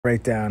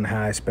Breakdown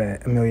how I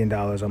spent $1 million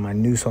on my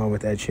new song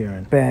with Ed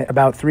Sheeran. Spent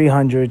about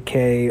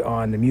 300K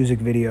on the music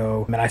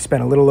video, and I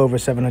spent a little over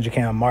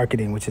 700K on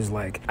marketing, which is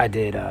like I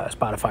did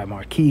Spotify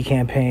marquee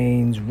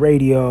campaigns,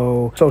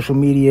 radio, social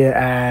media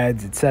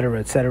ads,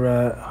 etc.,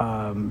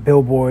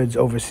 billboards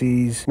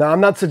overseas. Now,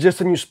 I'm not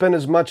suggesting you spend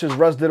as much as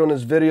Russ did on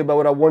his video, but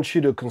what I want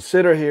you to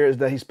consider here is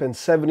that he spent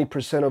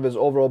 70% of his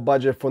overall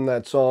budget from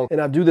that song. And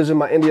I do this in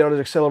my Indie Artist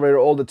Accelerator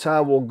all the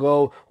time. We'll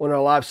go on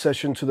our live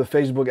session to the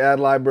Facebook ad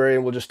library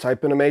and we'll just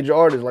type in a major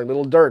artist like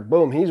Lil Durk.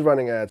 Boom, he's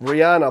running ads.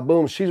 Rihanna,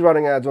 boom, she's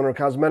running ads on her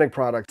cosmetic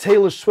product.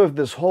 Taylor Swift,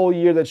 this whole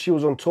year that she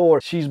was on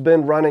tour, she's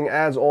been running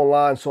ads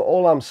online. So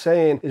all I'm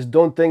saying is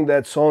don't think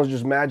that songs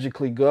just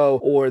magically go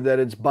or that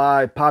it's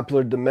by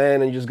popular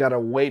demand and you just gotta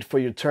wait for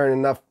your turn.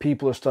 Enough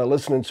people to start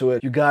listening to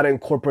it. You gotta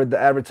incorporate the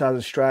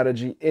advertising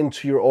strategy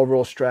into your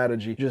overall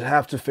strategy. You just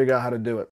have to figure out how to do it.